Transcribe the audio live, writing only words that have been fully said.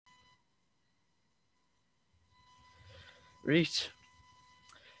Right.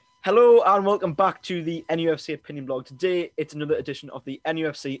 Hello and welcome back to the NUFC Opinion Blog. Today, it's another edition of the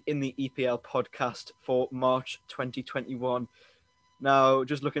NUFC in the EPL podcast for March 2021. Now,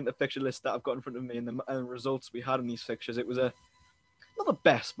 just looking at the fixture list that I've got in front of me and the results we had in these fixtures, it was not the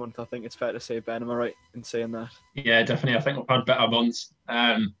best month, I think it's fair to say, Ben. Am I right in saying that? Yeah, definitely. I think we've had better months.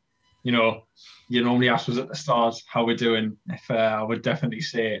 You normally ask us at the start how we're doing. If I would definitely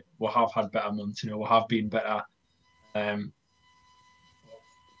say we have had better months. We have been better.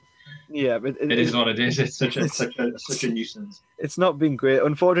 Yeah, but it is what it is. It's such a nuisance. It's not been great.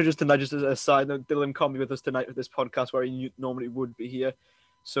 Unfortunately, just tonight, just as a side note, Dylan can't be with us tonight with this podcast where he normally would be here.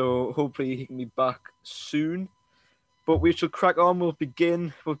 So hopefully he can be back soon. But we shall crack on. We'll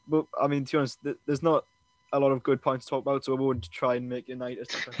begin. I mean, to be honest, there's not a lot of good points to talk about, so we won't try and make your night as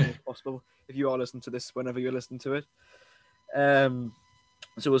depressing as possible if you are listening to this whenever you're listening to it.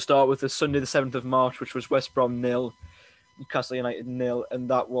 So we'll start with the Sunday, the 7th of March, which was West Brom 0, Newcastle United 0, and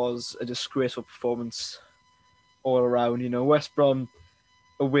that was a disgraceful performance all around. West Brom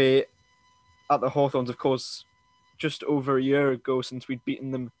away at the Hawthorns, of course, just over a year ago since we'd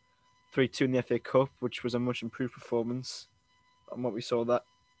beaten them 3-2 in the FA Cup, which was a much improved performance on what we saw that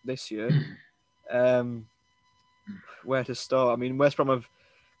this year. Where to start? I mean, West Brom have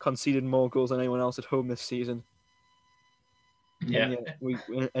conceded more goals than anyone else at home this season. Yeah.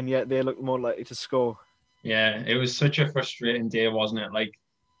 And yet they look more likely to score. Yeah, it was such a frustrating day, wasn't it? Like,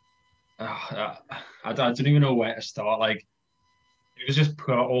 I don't even know where to start. Like, it was just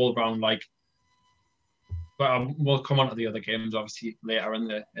poor all around. Like, but we'll come on to the other games obviously later in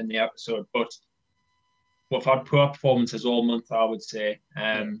the episode. But we've had poor performances all month, I would say.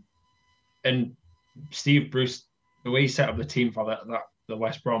 And Steve Bruce, the way he set up the team for the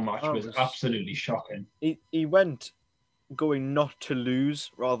West Brom match was absolutely shocking. He went going not to lose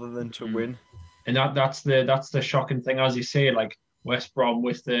rather than to win. And that's the shocking thing, as you say. Like, West Brom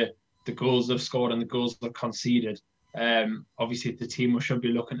with the goals they've scored and the goals they've conceded. Obviously, the team we should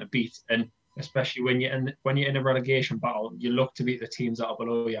be looking to beat, and especially when you're in a relegation battle, you look to beat the teams that are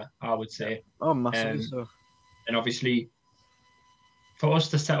below you, I would say. Oh, massively so. And obviously, for us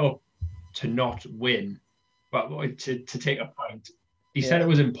to set up to not win, but to take a point, he said it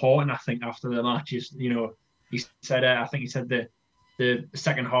was important. I think after the match, he said I think he said the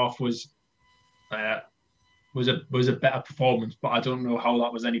second half was a better performance, but I don't know how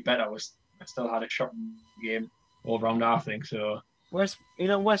that was any better. I still had a shocking game all round, I think. So West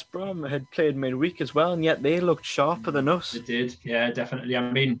Brom had played midweek as well, and yet they looked sharper than us. They did, yeah, definitely.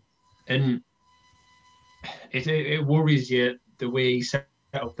 I mean, and it worries you the way he set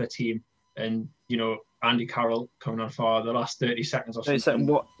up the team, and Andy Carroll coming on for the last 30 seconds or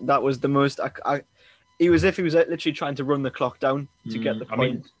something. That was the most. He was literally trying to run the clock down to get the point. I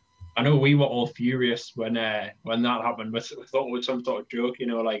mean, I know we were all furious when that happened. We thought it was some sort of joke,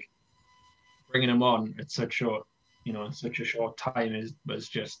 like bringing him on at such a short time was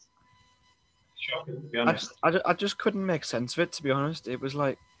just shocking, to be honest. I just couldn't make sense of it, to be honest. It was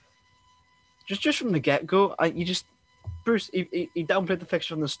like just from the get-go, Bruce he downplayed the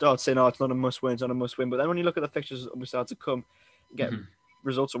fixture from the start, saying, "Oh, it's not a must-win, it's not a must-win." But then when you look at the fixtures we started to come, get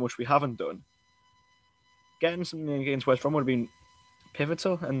results on which we haven't done, getting something against West Brom would have been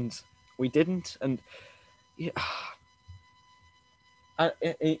pivotal, and we didn't. And he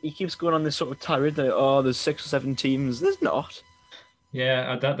keeps going on this sort of tirade that there's 6 or 7 teams. There's not.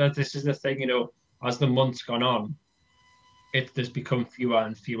 Yeah, this is the thing. As the months gone on, there's become fewer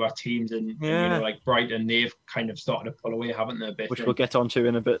and fewer teams, and like Brighton, they've kind of started to pull away, haven't they, a bit? Which we'll get onto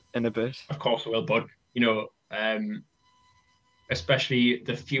in a bit. Of course we will, but especially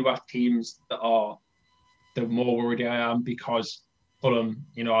the fewer teams that are, the more worried I am, because Fulham,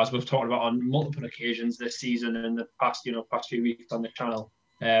 as we've talked about on multiple occasions this season and the past few weeks on the channel,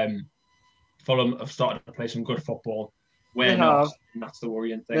 Fulham have started to play some good football. We're not, and that's the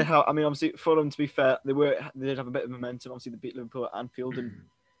worrying thing. They have. I mean, obviously, Fulham, to be fair, they did have a bit of momentum. Obviously, they beat Liverpool at Anfield and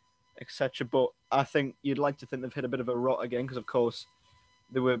etc. But I think you'd like to think they've hit a bit of a rot again, because, of course,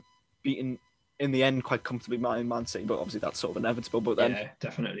 they were beaten in the end quite comfortably by Man City, but obviously that's sort of inevitable. But then, yeah,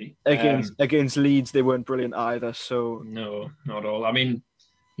 definitely against Leeds, they weren't brilliant either. So no, not at all. I mean,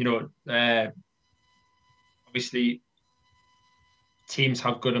 obviously, teams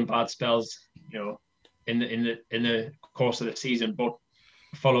have good and bad spells, in the course of the season. But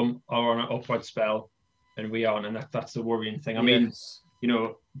Fulham are on an upward spell, and we aren't, and that's the worrying thing. I mean,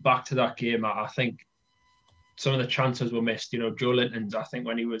 back to that game, I think some of the chances were missed. Joe Linton's, I think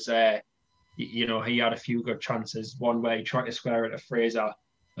when he was there, he had a few good chances. One where he tried to square it to Fraser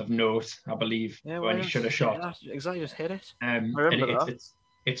of note, I believe, when he should have shot. Exactly, just hit it. And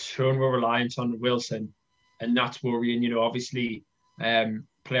it's shown we're reliant on Wilson. and that's worrying. Obviously,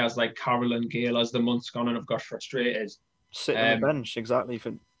 players like Carroll and Gale, as the months gone on, have got frustrated. Sitting on the bench, exactly.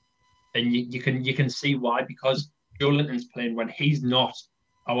 And you can see why, because Joe Linton's playing when he's not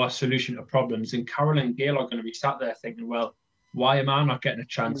our solution to problems, and Carroll and Gale are going to be sat there thinking, well, why am I not getting a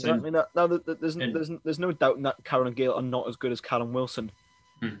chance? Exactly. Now, there's no doubt that Karen and Gale are not as good as Callum Wilson,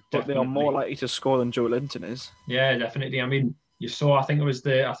 but they are more likely to score than Joe Linton is. Yeah, definitely. I mean, you saw. I think it was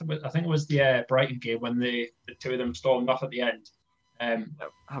the Brighton game when the two of them stormed off at the end. I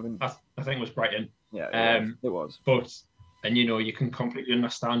think it was Brighton. Yeah, it was. But you can completely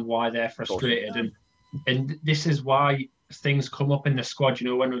understand why they're frustrated, and this is why things come up in the squad.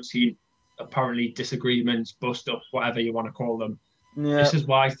 When we've seen apparently disagreements, bust-ups, whatever you want to call them. Yeah. This is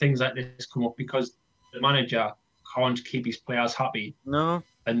why things like this come up, because the manager can't keep his players happy. No.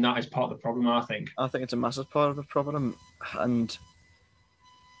 And that is part of the problem, I think. I think it's a massive part of the problem. And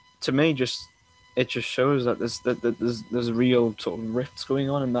to me, it just shows that there's real sort of rifts going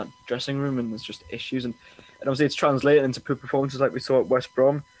on in that dressing room, and there's just issues. And obviously it's translated into poor performances like we saw at West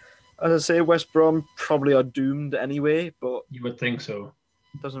Brom. As I say, West Brom probably are doomed anyway, but... You would think so.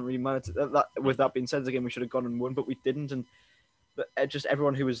 It doesn't really matter. With that being said, again, we should have gone and won, but we didn't. And just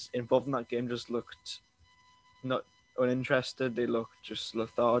everyone who was involved in that game just looked not uninterested. They looked just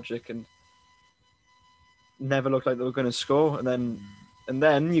lethargic and never looked like they were going to score. And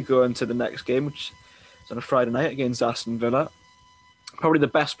then you go into the next game, which is on a Friday night against Aston Villa. Probably the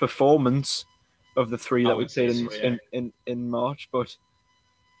best performance of the three that we've played in March. But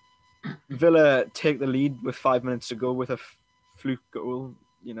Villa take the lead with 5 minutes to go with a fluke goal,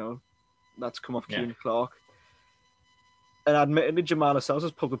 that's come off Keane Clark. And admittedly, Jamal Lascelles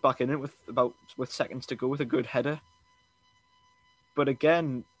has pulled it back in it with seconds to go with a good header. But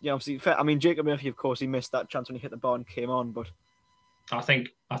again, obviously, Jacob Murphy, of course, he missed that chance when he hit the bar and came on. But I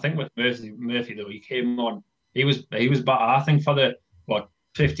think with Murphy though, he came on. He was better. I think for the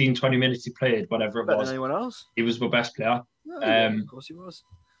 15, 20 minutes he played, whatever it was. Better than anyone else. He was the best player. Of course he was.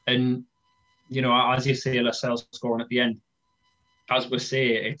 And as you say, Lascelles scoring at the end. As we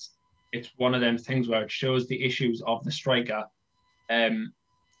say, it's one of them things where it shows the issues of the striker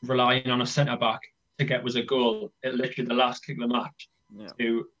relying on a centre-back to get was a goal at literally the last kick of the match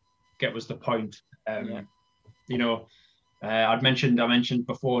to get was the point. I mentioned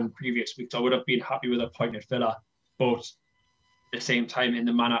before in previous weeks, I would have been happy with a point at Villa, but at the same time, in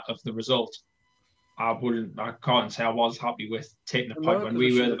the manner of the result, I can't say I was happy with taking the point when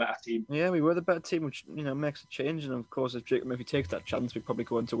we were the better team. Yeah, we were the better team, which makes a change. And of course, if Jacob Murphy takes that chance, we probably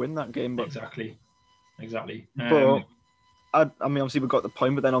go on to win that game. But... Exactly. But obviously we got the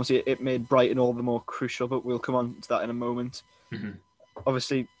point, but then obviously it made Brighton all the more crucial. But we'll come on to that in a moment. Mm-hmm.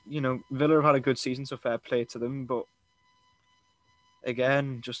 Obviously, Villa have had a good season, so fair play to them. But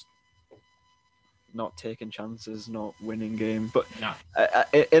again, just not taking chances, not winning game. But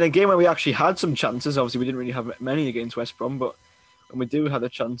in a game where we actually had some chances, obviously we didn't really have many against West Brom, but when we do have the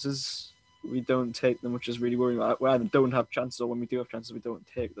chances, we don't take them, which is really worrying. We either don't have chances, or when we do have chances, we don't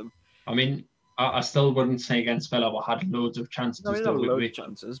take them. I mean, I still wouldn't say against Villa we had loads of chances. No, we had loads of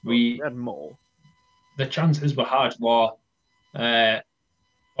chances, but we had more. The chances we had were,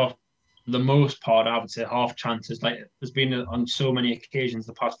 for the most part, I would say half chances. Like there's been on so many occasions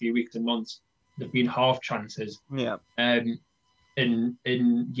the past few weeks and months, there've been half chances. Yeah. And you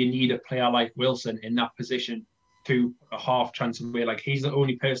need a player like Wilson in that position to a half chance away. Like he's the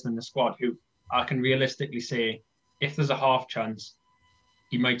only person in the squad who I can realistically say, if there's a half chance,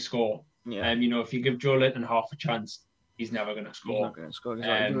 he might score. Yeah. If you give Joe Linton half a chance, he's never going to score. He's not going to score.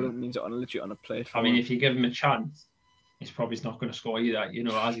 It means it literally on a plate. If you give him a chance, he's probably not going to score either.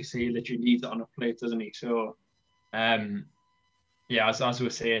 As you say, literally needs it on a plate, doesn't he? So, as we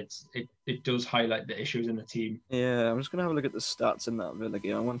say, it does highlight the issues in the team. Yeah, I'm just going to have a look at the stats in that Villa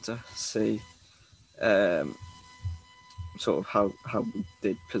game. I want to see sort of how we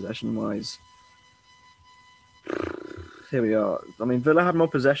did possession-wise. Here we are. Villa had more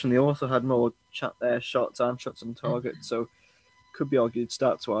possession. They also had more shots and shots on target. So, could be argued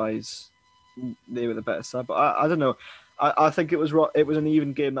stats-wise, they were the better side. But I don't know. I think it was an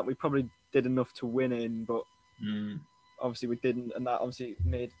even game that we probably did enough to win in, but obviously we didn't, and that obviously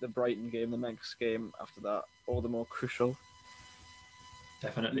made the Brighton game, the next game after that, all the more crucial.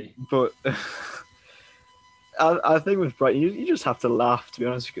 Definitely. But I think with Brighton, you just have to laugh, to be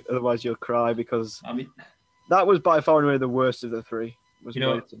honest, otherwise you'll cry, because that was by far and away the worst of the three.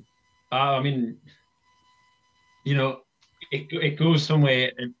 Brighton. It goes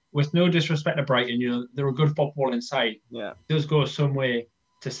somewhere. With no disrespect to Brighton, they're a good football inside. Yeah, it does go some way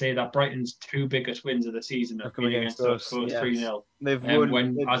to say that Brighton's two biggest wins of the season have been against us, 3-0. They've won.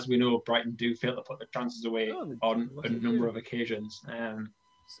 When, as we know, Brighton do fail to put the chances away on a number of occasions.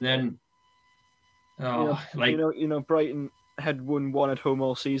 Then, Brighton had won one at home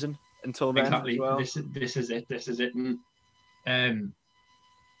all season until then. Exactly. As well. This is it. This is it. And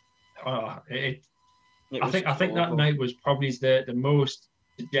I think that night was probably the most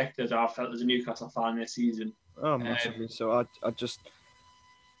dejected I've felt as a Newcastle fan this season. Oh, massively. So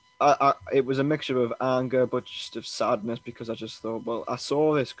it was a mixture of anger, but just of sadness, because I just thought, well, I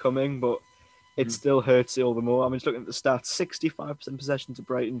saw this coming, but it still hurts all the more. I mean, just looking at the stats: 65% possession to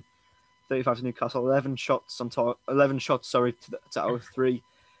Brighton, 35 to Newcastle, 11 shots on target, 11 shots, sorry, to our 3,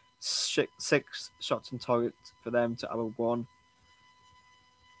 6 shots on target for them to our 1.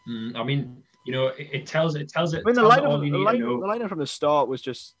 I mean, it tells it. I mean, the lineup from the start was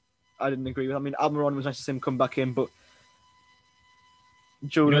just, I didn't agree with. I mean, Almiron was nice to see him come back in, but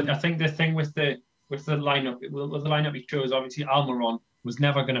Julian, I think the thing with the lineup, with the lineup he chose, obviously Almiron was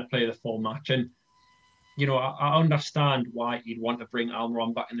never going to play the full match, and I understand why he'd want to bring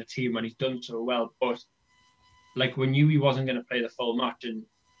Almiron back in the team when he's done so well, but like, we knew he wasn't going to play the full match, and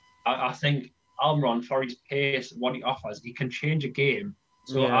I think Almiron, for his pace, what he offers, he can change a game.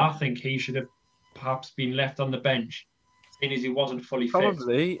 So I think he should have perhaps been left on the bench, seeing as he wasn't fully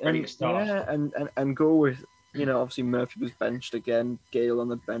fit, ready to start. Yeah, and go with, obviously Murphy was benched again, Gale on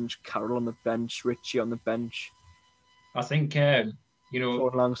the bench, Carroll on the bench, Richie on the bench. I think, Jordan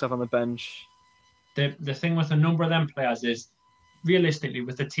Longstaff on the bench. The thing with a number of them players is, realistically,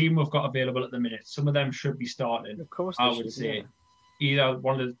 with the team we've got available at the minute, some of them should be starting. Of course, I would say either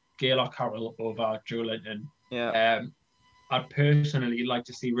one of Gale or Carroll over Julian. Yeah. I'd personally like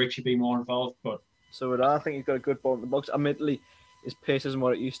to see Richie be more involved, but so would I. think he's got a good ball in the box. Admittedly, his pace isn't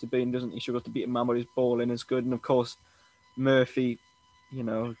what it used to be, and he struggle to beat a man, but his ball in is good. And of course, Murphy,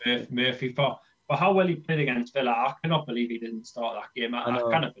 Murphy for how well he played against Villa, I cannot believe he didn't start that game. I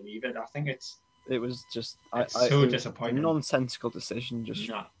cannot believe it. I think it was just so disappointing. A nonsensical decision. Just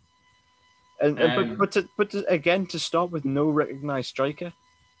nah. But to start with no recognised striker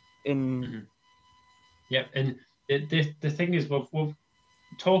in. Yeah, and the thing is, we've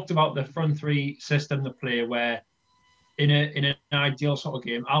talked about the front three system to play, where in an ideal sort of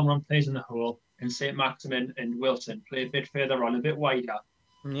game, Almiron plays in the hole, and St. Maximin and Wilson play a bit further on, a bit wider.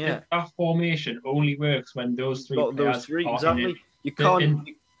 Yeah, that formation only works when those three players are exactly. in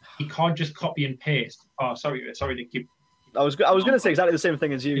it. You can't just copy and paste. Oh, sorry to keep. I was going to say exactly the same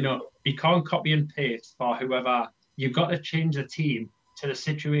thing as you. You can't copy and paste for whoever. You've got to change the team to the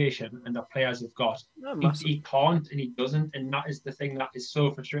situation and the players have got. He can't, and he doesn't, and that is the thing that is so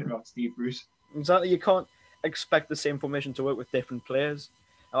frustrating about Steve Bruce. Exactly, you can't expect the same formation to work with different players.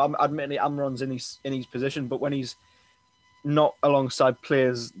 Admittedly, Almiron's in his position, but when he's not alongside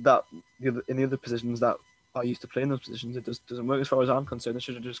players that in the other positions that are used to playing those positions, it doesn't work as far as I'm concerned. It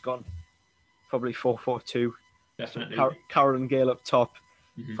should have just gone probably 4-4-2. Definitely. Carroll and Gale up top.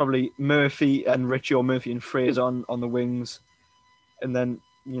 Probably Murphy and Richie, or Murphy and Fraser on the wings. And then,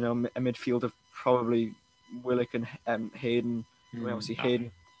 a midfield of probably Willock and Hayden. Obviously,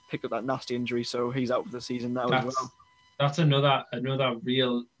 Hayden picked up that nasty injury, so he's out for the season now as well. That's another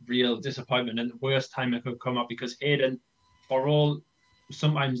real disappointment, and the worst time it could come up, because Hayden,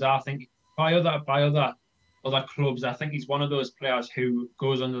 sometimes I think by other clubs, I think he's one of those players who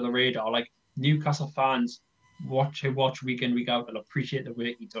goes under the radar. Like, Newcastle fans watch week in, week out, and appreciate the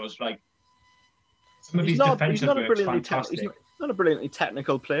work he does. Like, some of his defensive work is fantastic. He's not a brilliantly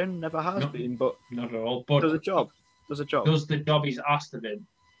technical player, never has been, but not at all. But does a job. Does the job he's asked of him.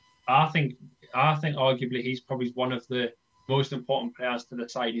 I think arguably he's probably one of the most important players to the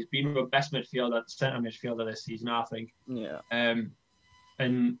side. He's been the best centre midfielder this season, I think. Yeah.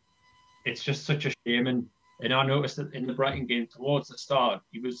 And it's just such a shame. And I noticed that in the Brighton game towards the start,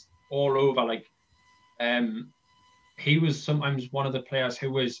 he was all over. Like, he was sometimes one of the players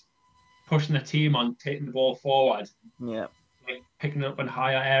who was pushing the team on, taking the ball forward. Yeah. Like, picking it up in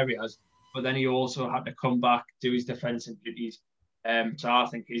higher areas. But then he also had to come back, do his defensive duties. So I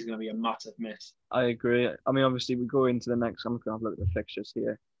think he's going to be a massive miss. I agree. I mean, obviously, we go into the next. I'm going to have a look at the fixtures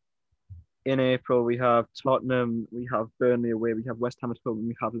here. In April, we have Tottenham, we have Burnley away, we have West Ham at home, and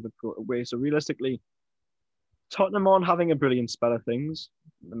we have Liverpool away. So realistically, Tottenham aren't having a brilliant spell of things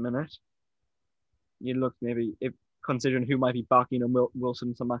at the minute. You look, maybe, if considering who might be back,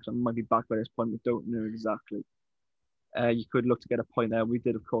 Wilson and Maxim might be back by this point. We don't know exactly. You could look to get a point there. We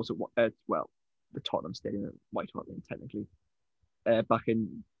did, of course, at the Tottenham Stadium at White Hart Lane, technically. Back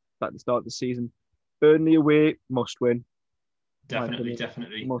at the start of the season. Burnley away, must win. Definitely.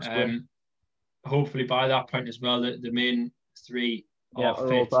 Must win. Hopefully by that point as well, the main three Yeah, are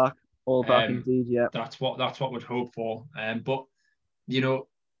are all fit. back. All back Um, indeed, yeah. that's what we'd hope for. But you know,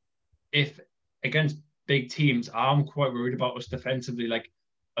 if against big teams, I'm quite worried about us defensively. Like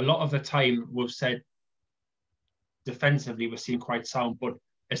a lot of the time, we've said defensively we're seeing quite sound, but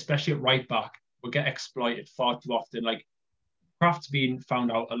especially at right back, we get exploited far too often. Like Kraft's been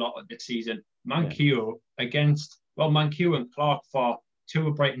found out a lot this season. Manquillo Manquillo and Clark for two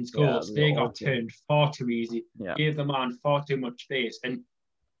of Brighton's Yeah, goals, they got yeah. turned far too easy, Yeah. gave the man far too much space. And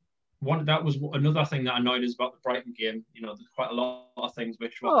that was another thing that annoyed us about the Brighton game. You know, there's quite a lot of things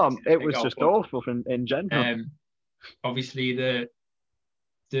which were easy to It pick was out, just but awful in general. obviously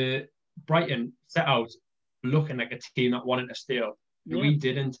the Brighton set out looking like a team that wanted to stay up. And Yeah, we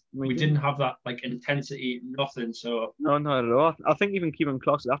didn't. We didn't. didn't have that like intensity, nothing. So No, not at all. I think even keeping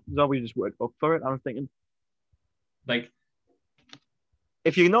clocks after that, we just weren't up for it. I'm thinking, like,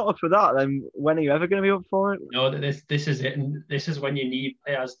 if you're not up for that, then when are you ever going to be up for it? no, this is it, and this is when you need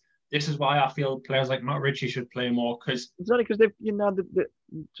players. This is why I feel players like Matt Ritchie should play more because It's only because they've,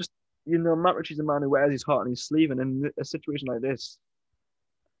 just, Matt Ritchie's a man who wears his heart on his sleeve, and in a situation like this,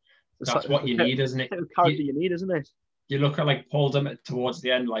 that's what you need, isn't it? The character you need, isn't it? You look at like Paul Dummett towards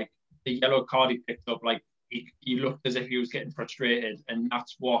the end, like the yellow card he picked up, like he looked as if he was getting frustrated, and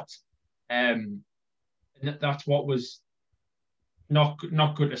that's what was not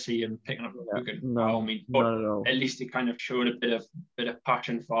good to see him picking up the wicket by all means. But not at all. at least he kind of showed a bit of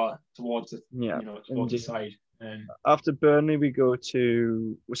passion towards the side. After Burnley, we're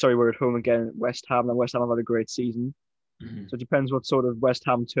at home again at West Ham, and West Ham have had a great season. Mm-hmm. So it depends what sort of West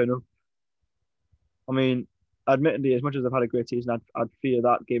Ham turn up. I mean, admittedly, as much as they've had a great season, I'd fear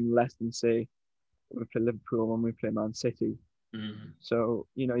that game less than, say, when we play Liverpool, when we play Man City. Mm-hmm. So,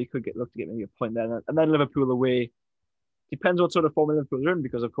 you could look to get maybe a point there. And then Liverpool away. Depends what sort of form Liverpool's in,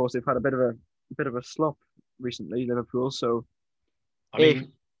 because of course they've had a bit of a slump recently, Liverpool. So I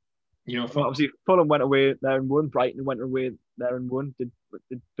mean, obviously Fulham went away there and won. Brighton went away there and won. Did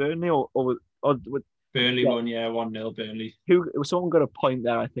Burnley or Burnley won, 1-0 Burnley. Someone got a point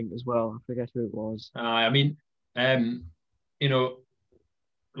there, I think, as well. I forget who it was. I mean,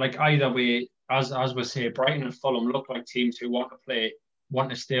 like either way, as we say, Brighton and Fulham look like teams who want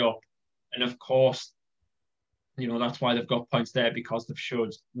to stay up, and of course, that's why they've got points there, because they've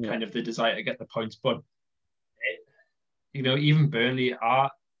showed kind of the desire to get the points. But even Burnley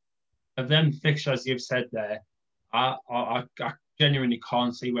of them fixtures you've said there, I genuinely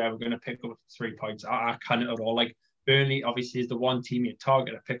can't see where we're going to pick up 3 points. I can't at all. Like Burnley obviously is the one team you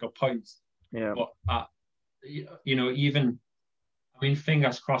target to pick up points. Yeah. But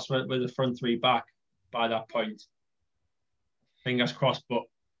fingers crossed with the front three back by that point. Fingers crossed. But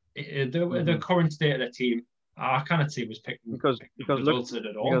the current state of the team, I cannot see was picking results at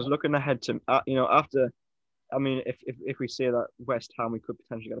all. Because looking ahead to after, I mean, if we say that West Ham, we could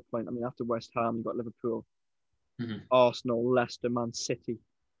potentially get a point. I mean, after West Ham, you've got Liverpool, Arsenal, Leicester, Man City.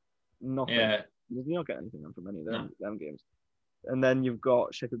 Nothing. Yeah. You don't get anything from any of them games. And then you've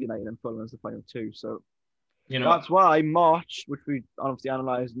got Sheffield United and Fulham as the final two. So that's why March, which we obviously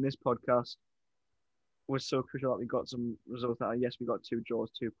analysed in this podcast, was so crucial that we got some results. That yes, we got 2 draws,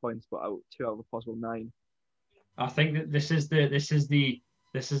 2 points, but 2 out of a possible 9. I think that this is the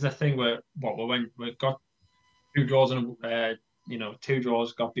thing where we got 2 draws and 2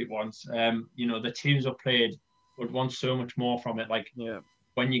 draws, got beat once. The teams have played would want so much more from it. Like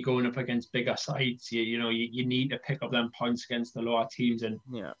when you're going up against bigger sides, you need to pick up them points against the lower teams, and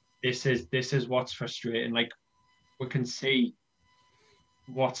this is what's frustrating. Like we can see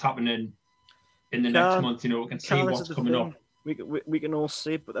what's happening in the next month. We can see what's coming up. We can all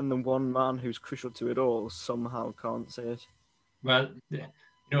see it, but then the one man who's crucial to it all somehow can't say it. Well,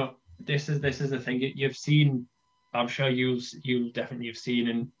 this is the thing. You've seen, I'm sure you definitely have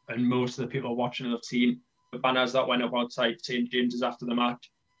seen, and most of the people watching have seen the banners that went up outside St James's after the match,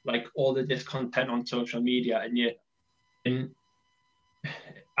 like all the discontent on social media, and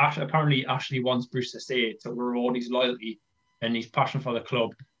apparently Ashley wants Bruce to stay to reward his loyalty and his passion for the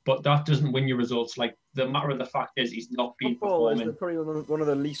club, but that doesn't win you results. Like the matter of the fact is, he's not been performing. Is probably one of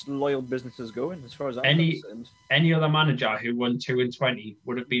the least loyal businesses going, as far as I'm concerned. Any other manager who won 2 and 20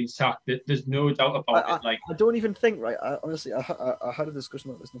 would have been sacked. There's no doubt about it. Like I don't even think honestly, I had a discussion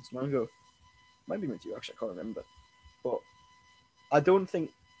about this not so long ago. Might be with you actually, I can't remember. But I don't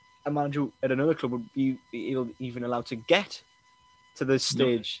think a manager at another club would be even allowed to get to this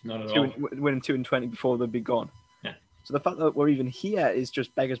stage, winning 2 and 20 before they'd be gone. Yeah. So the fact that we're even here is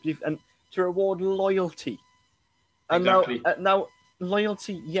just beggars belief, and to reward loyalty. And now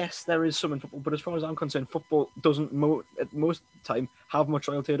loyalty, yes, there is some in football, but as far as I'm concerned, football doesn't at most time have much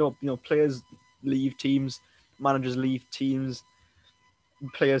loyalty at all. Players leave teams, managers leave teams.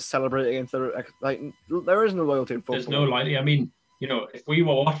 players celebrate against their like. There is no loyalty in football. There's no loyalty. I mean, if we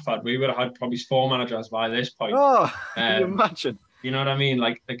were Watford, we would have had probably 4 managers by this point. Oh, can you imagine? You know what I mean?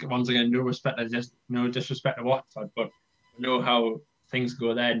 Like once again, no disrespect to Watford, but know how things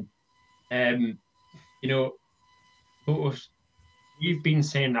go then. You know, but we've been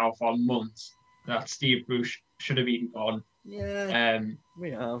saying now for months that Steve Bruce should have been gone. Yeah,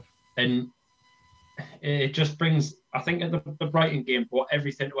 we have. And it just brings, I think, at the Brighton game, brought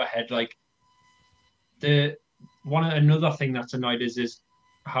everything to a head. Like another thing that's annoyed us is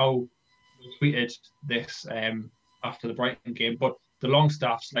how we tweeted this after the Brighton game, but the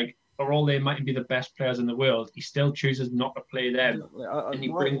Longstaffs, like, for all they mightn't be the best players in the world, he still chooses not to play them, and he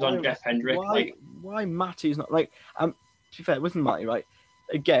brings on Jeff Hendrick. Why Matty's not like? To be fair, with Matty, right?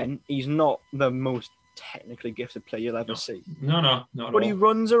 Again, he's not the most technically gifted player you'll ever see. No, not at But all. he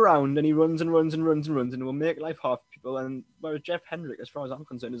runs around and he runs and will make life hard for people. And whereas Jeff Hendrick, as far as I'm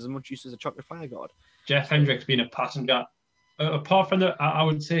concerned, is as much use as a chocolate fire guard. Jeff Hendrick's been a passenger. Apart from the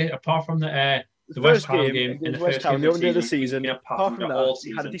West Ham game in the first game of the season, apart from that,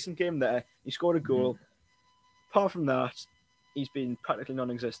 he had a decent game there. He scored a goal. Apart from that, he's been practically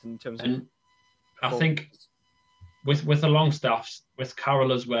non-existent in terms of. I think with the Longstaffs, with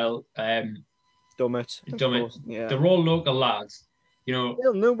Carroll as well, Dummett, yeah. They're all local lads.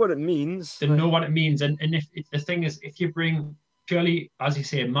 They'll know what it means. They know what it means, and if the thing is, if you bring purely, as you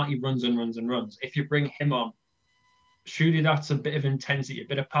say, Matty runs and runs and runs. If you bring him on, surely that's a bit of intensity, a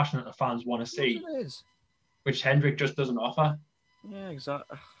bit of passion that the fans want to see, which Hendrick just doesn't offer. Yeah,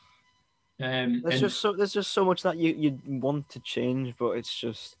 exactly. There's just so much that you want to change, but it's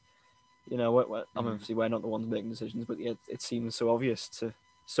just, obviously we're not the ones making decisions, but yet it seems so obvious to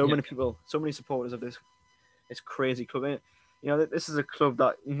so many people, so many supporters of this crazy club. This is a club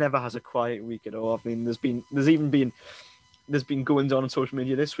that never has a quiet week at all. I mean, there's been goings on social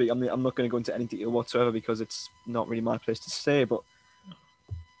media this week. I'm not going to go into any detail whatsoever because it's not really my place to say. But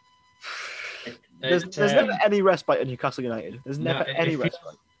there's never any respite at Newcastle United. There's never any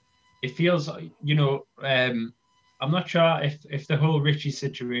respite. It feels, I'm not sure if the whole Richie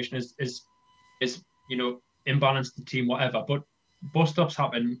situation is imbalanced the team, whatever. But bust-ups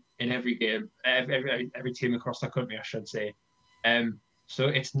happen in every game, every team across the country, I should say. So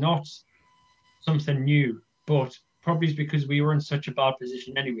it's not something new, but probably it's because we were in such a bad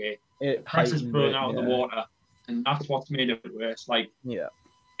position anyway. The press is blown out of the water, and that's what's made it worse.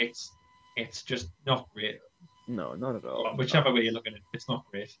 It's just not great. No, not at all. Whichever way you look at it, it's not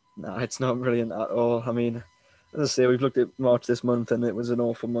great. No, it's not brilliant at all. I mean, as I say, we've looked at March this month, and it was an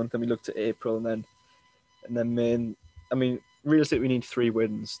awful month, and we looked at April, and then May. I mean, realistically, we need 3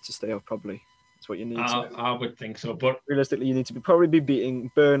 wins to stay up. Probably that's what you need. I would think so, but realistically, you need to probably be beating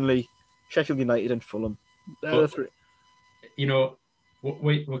Burnley, Sheffield United, and Fulham. They're the 3.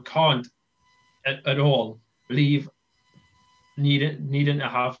 We can't at all leave needing to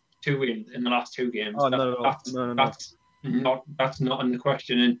have 2 wins in the last 2 games. Oh, no. That's not in the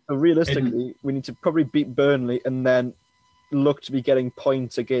question. And realistically, we need to probably beat Burnley and then look to be getting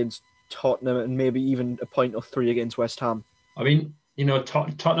points against Tottenham and maybe even a point or 3 against West Ham. I mean,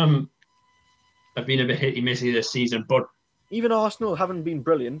 Tottenham have been a bit hit-y-missy this season, but even Arsenal haven't been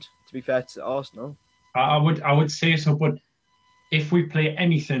brilliant, to be fair to Arsenal. I would say so, but if we play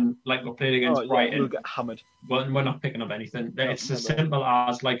anything like we played against Brighton, we'll get hammered. Well, we're not picking up anything. It's as simple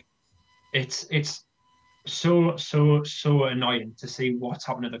as it's so annoying to see what's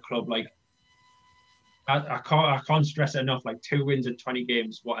happening at the club. Like I can't stress it enough. Like 2 wins in 20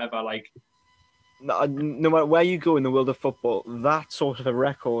 games, whatever. Like no matter where you go in the world of football, that sort of a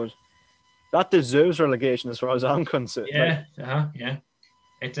record that deserves relegation as far as I'm concerned. Yeah, yeah.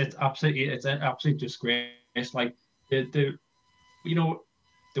 It's an absolute disgrace. Like the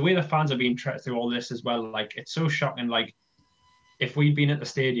way the fans are being treated through all this as well. Like it's so shocking. Like if we'd been at the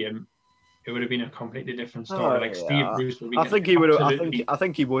stadium, it would have been a completely different story. Steve Bruce would be. I think he would have. I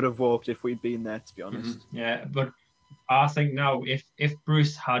think he would have walked if we'd been there. To be honest. Mm-hmm. Yeah, but I think now if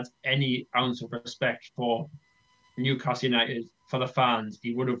Bruce had any ounce of respect for Newcastle United, for the fans,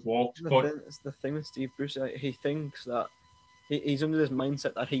 he would have walked. It's the thing with Steve Bruce. He thinks that he's under this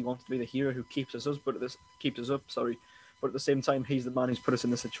mindset that he wants to be the hero who keeps us up. But at the same time, he's the man who's put us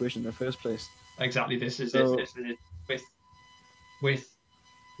in this situation in the first place. Exactly. This is it. With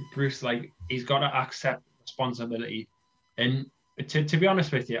Bruce, like he's got to accept responsibility. And to be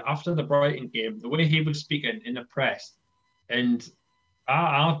honest with you, after the Brighton game, the way he was speaking in the press, and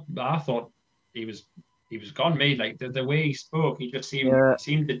I thought he was gone made. Like the way he spoke, he just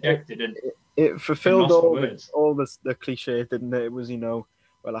seemed dejected, and it fulfilled all the cliche, didn't it? It was,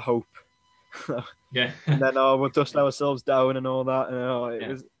 well, I hope Yeah. And then we'll dust ourselves down and all that. And it Yeah.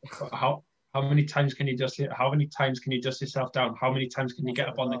 was How many times can you dust yourself down? How many times can you get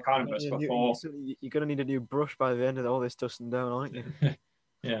up on the canvas before? you're gonna need a new brush by the end of all this dusting down, aren't you?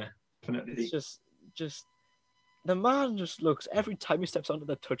 Yeah, It's definitely. just the man just looks every time he steps onto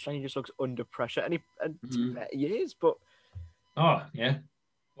the touchline, he just looks under pressure, and to be fair, he is, but Oh, yeah.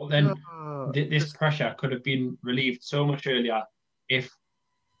 Well, then this just pressure could have been relieved so much earlier if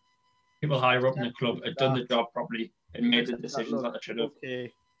people higher up in the club had done that the job properly and made the accept that. decisions Look, that they should have.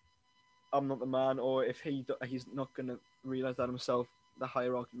 okay, I'm not the man, or if he's not gonna realize that himself, the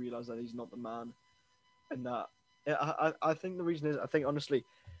hierarchy realize that he's not the man, and that I think the reason is I think honestly,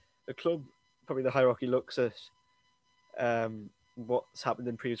 the club probably the hierarchy looks at what's happened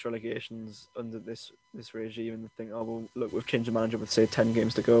in previous relegations under this regime and think, oh well, look, we've changed the manager with say 10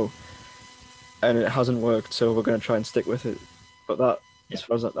 games to go, and it hasn't worked, so we're going to try and stick with it. But that, Yeah. as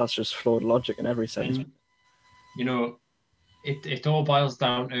far as that's just flawed logic in every sense. And, it all boils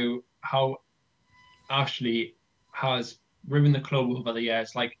down to how Ashley has ruined the club over the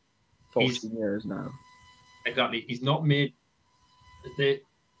years. Like, 14 years now. exactly, he's not made the.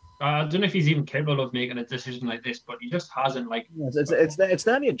 I don't know if he's even capable of making a decision like this, but he just hasn't. Like, it's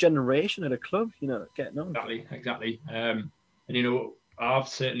nearly a generation at a club, getting on. exactly. And I've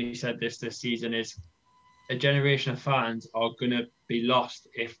certainly said this season is a generation of fans are gonna be lost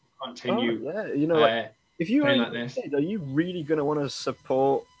if we continue. Oh yeah, if you are like this, are you really gonna want to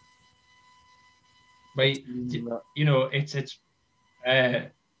support? right? It's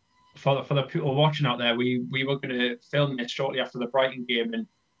for the people watching out there. We were gonna film this shortly after the Brighton game, and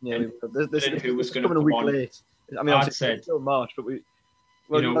this who was going to coming a come week on? late. I mean, I'd said it's still March, but we.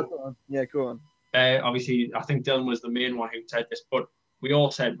 Well, go on. Obviously, I think Dylan was the main one who said this, but we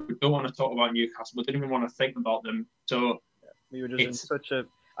all said we don't want to talk about Newcastle. We didn't even want to think about them. So we were just in such a.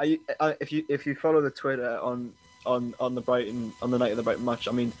 If you follow the Twitter on the Brighton on the night of the Brighton match,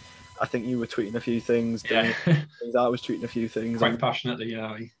 I mean, I think you were tweeting a few things. Yeah. I was tweeting a few things. Quite passionately,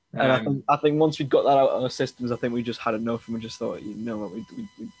 yeah. And I think once we got that out of our systems, I think we just had enough, and we just thought, what,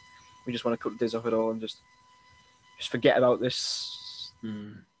 we just want to cut the days off it all and just forget about this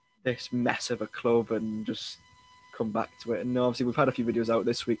this mess of a club and just come back to it. And obviously, we've had a few videos out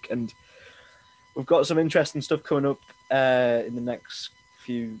this week, and we've got some interesting stuff coming up in the next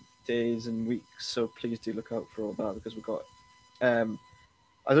few days and weeks. So please do look out for all that, because we've got.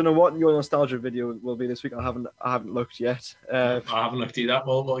 I don't know what your nostalgia video will be this week. I haven't looked yet. I haven't looked either.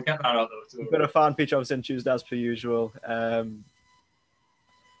 We'll get that out though. We've got a fan feature obviously on Tuesday as per usual.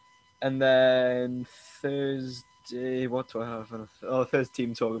 And then Thursday, what do I have? Thursday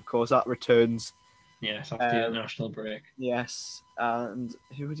team talk, of course. That returns. Yes, after the national break. Yes, and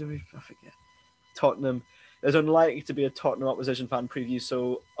who do I forget? Tottenham. There's unlikely to be a Tottenham opposition fan preview,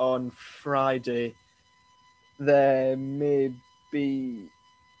 so on Friday there may be.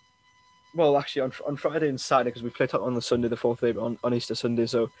 Well, actually, on Friday and Saturday, because we play Tottenham on the Sunday, the 4th of April, on Easter Sunday.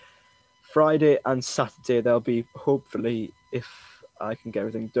 So Friday and Saturday, there'll be, hopefully, if I can get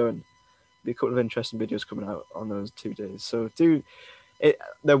everything done, be a couple of interesting videos coming out on those 2 days. So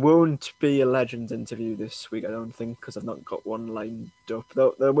there won't be a Legends interview this week, I don't think, because I've not got one lined up.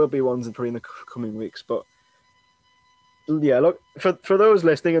 There will be ones probably in the coming weeks, but yeah, look, for those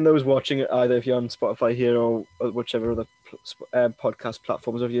listening and those watching it, either if you're on Spotify here or whichever other podcast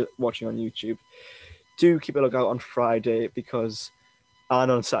platforms, or if you're watching on YouTube, do keep a lookout on Friday and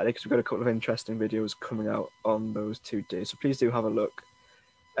on Saturday, because we've got a couple of interesting videos coming out on those 2 days. So please do have a look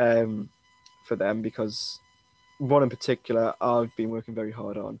for them, because one in particular I've been working very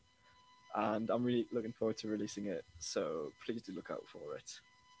hard on, and I'm really looking forward to releasing it. So please do look out for it.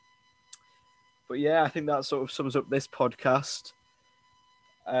 But yeah, I think that sort of sums up this podcast.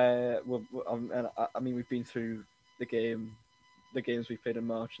 I mean, we've been through the games we played in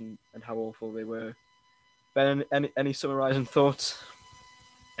March and how awful they were. Ben, any summarising thoughts?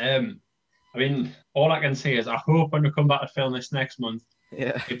 I mean, all I can say is I hope when we come back to film this next month,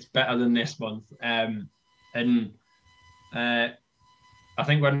 it's better than this month. And I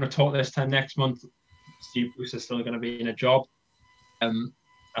think when we talk this time next month, Steve Bruce is still going to be in a job.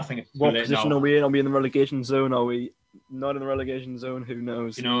 I think it's what position now. Are we in? Are we in the relegation zone? Are we not in the relegation zone? Who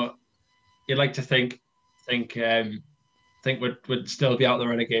knows? You'd like to think we'd still be out of the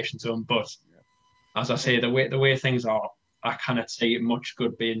relegation zone, but as I say, the way things are, I cannot see much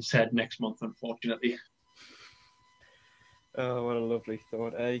good being said next month, unfortunately. Oh, what a lovely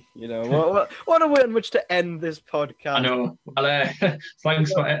thought, eh? What a way in which to end this podcast. I know. Well,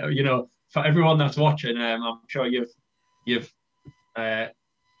 thanks for everyone that's watching. I'm sure you've had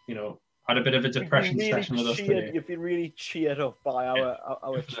had a bit of a depression session with us today. You've been really cheered up by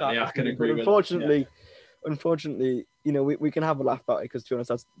our chat. I can but agree unfortunately, you know, we can have a laugh about it because, to be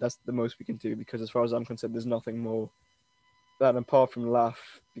honest, that's the most we can do. Because as far as I'm concerned, there's nothing more than apart from laugh.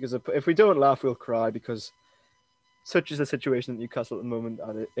 Because if we don't laugh, we'll cry. Because such is the situation at Newcastle at the moment,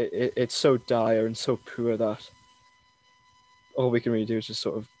 and it's so dire and so poor that all we can really do is just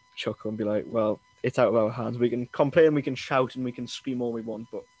sort of chuckle and be like, well, it's out of our hands. We can complain, we can shout, and we can scream all we want,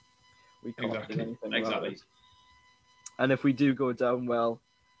 but we can't do anything about it. And if we do go down, well,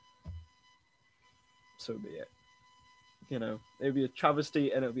 so be it. You know, it'll be a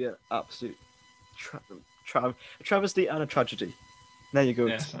travesty, and it'll be an absolute travesty and a tragedy. There you go,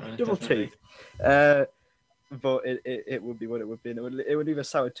 yes, double T. But it would be what it would be. And it would leave a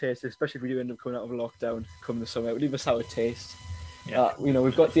sour taste, especially if we do end up coming out of lockdown come the summer. It would leave a sour taste. Yeah. You know,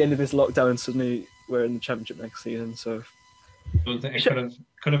 we've got to the end of this lockdown and suddenly we're in the Championship next season. So I don't think it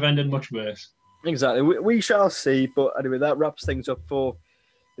could have ended much worse. Exactly. We shall see. But anyway, that wraps things up for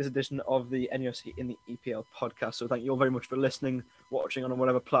this edition of the NUFC in the EPL podcast. So thank you all very much for listening, watching on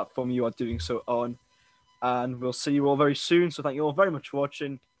whatever platform you are doing so on. And we'll see you all very soon. So thank you all very much for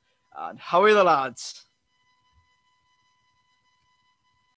watching. And how are the lads?